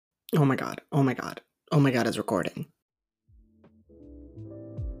Oh my God. Oh my God. Oh my God, it's recording.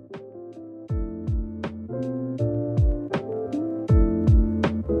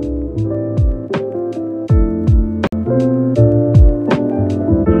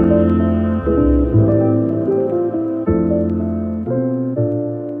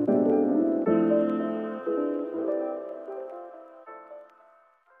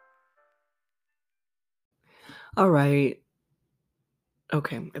 All right.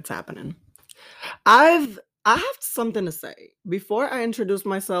 Okay, it's happening. I've I have something to say. Before I introduce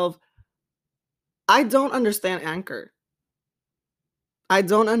myself, I don't understand Anchor. I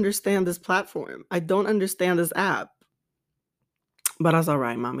don't understand this platform. I don't understand this app. But that's all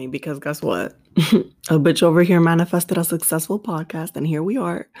right, mommy, because guess what? A bitch over here manifested a successful podcast, and here we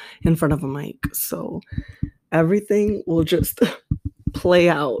are in front of a mic. So everything will just play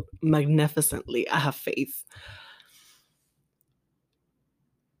out magnificently. I have faith.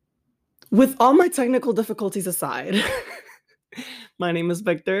 With all my technical difficulties aside, my name is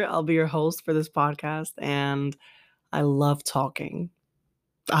Victor. I'll be your host for this podcast, and I love talking.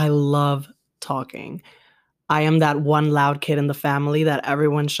 I love talking. I am that one loud kid in the family that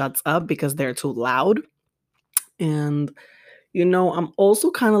everyone shuts up because they're too loud. And, I'm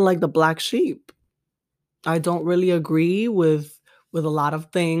also kind of like the black sheep. I don't really agree with a lot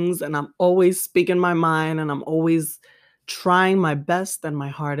of things, and I'm always speaking my mind, and I'm always trying my best and my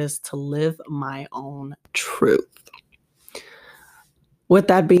hardest to live my own truth. With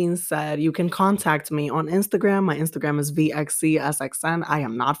that being said, you can contact me on Instagram. My Instagram is VXCSXN. I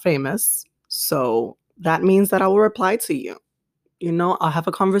am not famous, so that means that I will reply to you. I'll have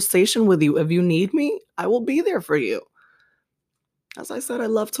a conversation with you. If you need me, I will be there for you. As I said, I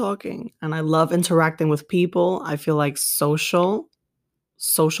love talking and I love interacting with people. I feel like social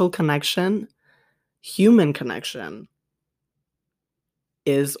connection, human connection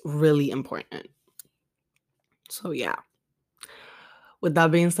is really important. So, yeah. With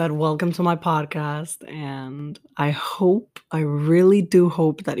that being said, welcome to my podcast. And I really do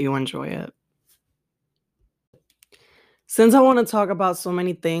hope that you enjoy it. Since I want to talk about so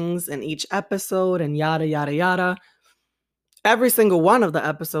many things in each episode and yada, yada, yada, every single one of the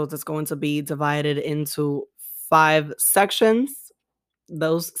episodes is going to be divided into 5 sections.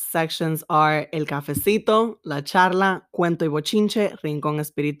 Those sections are El Cafecito, La Charla, Cuento y Bochinche, Rincón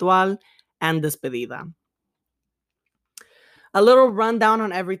Espiritual, and Despedida. A little rundown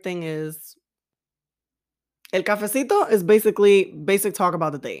on everything is El Cafecito is basically basic talk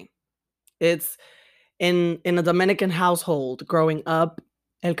about the day. It's in a Dominican household growing up,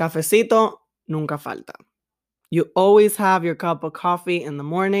 El Cafecito nunca falta. You always have your cup of coffee in the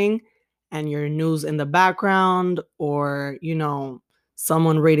morning and your news in the background or,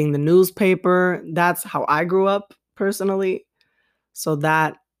 someone reading the newspaper. That's how I grew up personally. So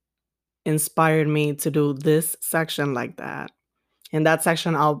that inspired me to do this section like that. In that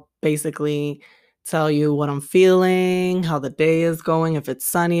section, I'll basically tell you what I'm feeling, how the day is going, if it's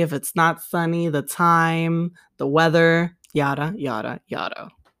sunny, if it's not sunny, the time, the weather, yada, yada,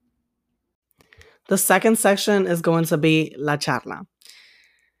 yada. The second section is going to be La Charla.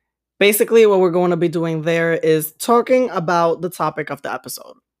 Basically, what we're going to be doing there is talking about the topic of the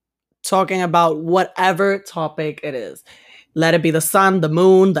episode, talking about whatever topic it is. Let it be the sun, the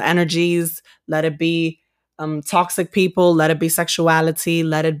moon, the energies, let it be toxic people, let it be sexuality,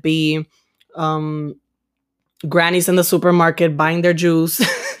 let it be grannies in the supermarket buying their juice.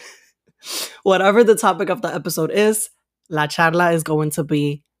 Whatever the topic of the episode is, La Charla is going to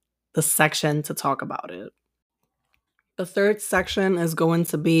be the section to talk about it. The third section is going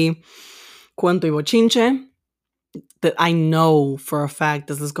to be Cuento y Bochinche. That I know for a fact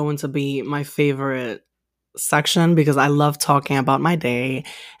this is going to be my favorite section because I love talking about my day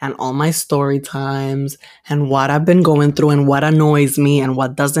and all my story times and what I've been going through and what annoys me and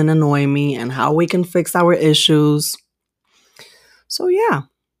what doesn't annoy me and how we can fix our issues. So yeah,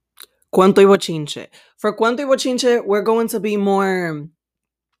 Cuento y Bochinche. For Cuento y Bochinche, we're going to be more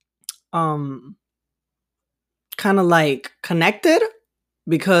kind of like connected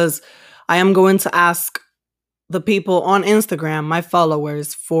because I am going to ask the people on Instagram, my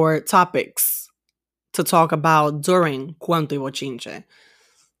followers, for topics to talk about during Cuento y Bochinche.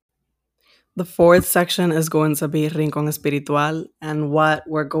 The fourth section is going to be Rincón Espiritual, and what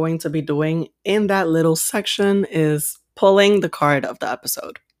we're going to be doing in that little section is pulling the card of the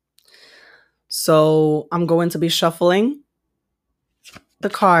episode. So I'm going to be shuffling the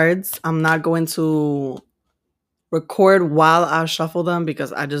cards. I'm not going to record while I shuffle them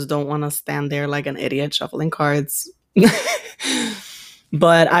because I just don't want to stand there like an idiot shuffling cards.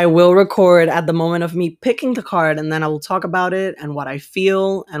 But I will record at the moment of me picking the card, and then I will talk about it and what I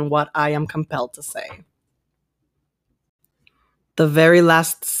feel and what I am compelled to say. The very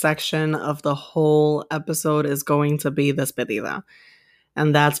last section of the whole episode is going to be despedida.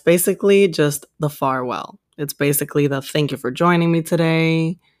 And that's basically just the farewell. It's basically the thank you for joining me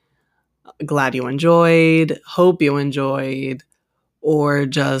today. Glad you enjoyed. Hope you enjoyed. Or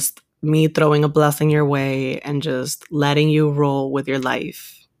just me throwing a blessing your way and just letting you roll with your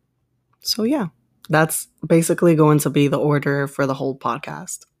life. So, yeah, that's basically going to be the order for the whole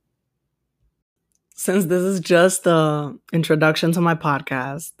podcast. Since this is just the introduction to my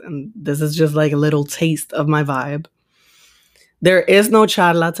podcast, and this is just like a little taste of my vibe, there is no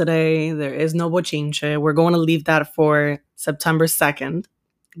charla today. There is no bochinche. We're going to leave that for September 2nd.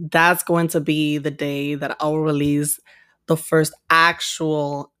 That's going to be the day that I'll release the first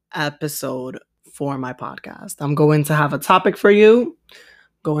actual episode for my podcast. I'm going to have a topic for you.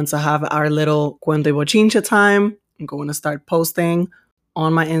 Going to have our little cuento y bochinche time. I'm going to start posting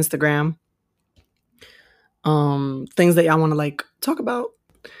on my Instagram things that y'all want to like talk about.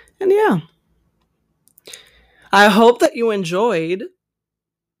 And yeah, I hope that you enjoyed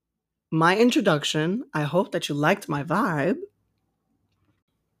my introduction. I hope that you liked my vibe.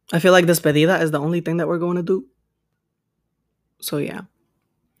 I feel like despedida is the only thing that we're going to do. So yeah,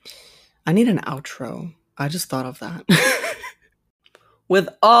 I need an outro. I just thought of that. With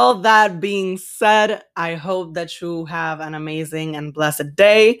all that being said, I hope that you have an amazing and blessed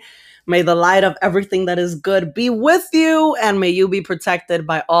day. May the light of everything that is good be with you, and may you be protected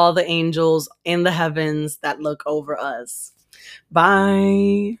by all the angels in the heavens that look over us.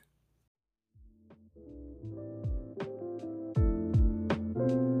 Bye.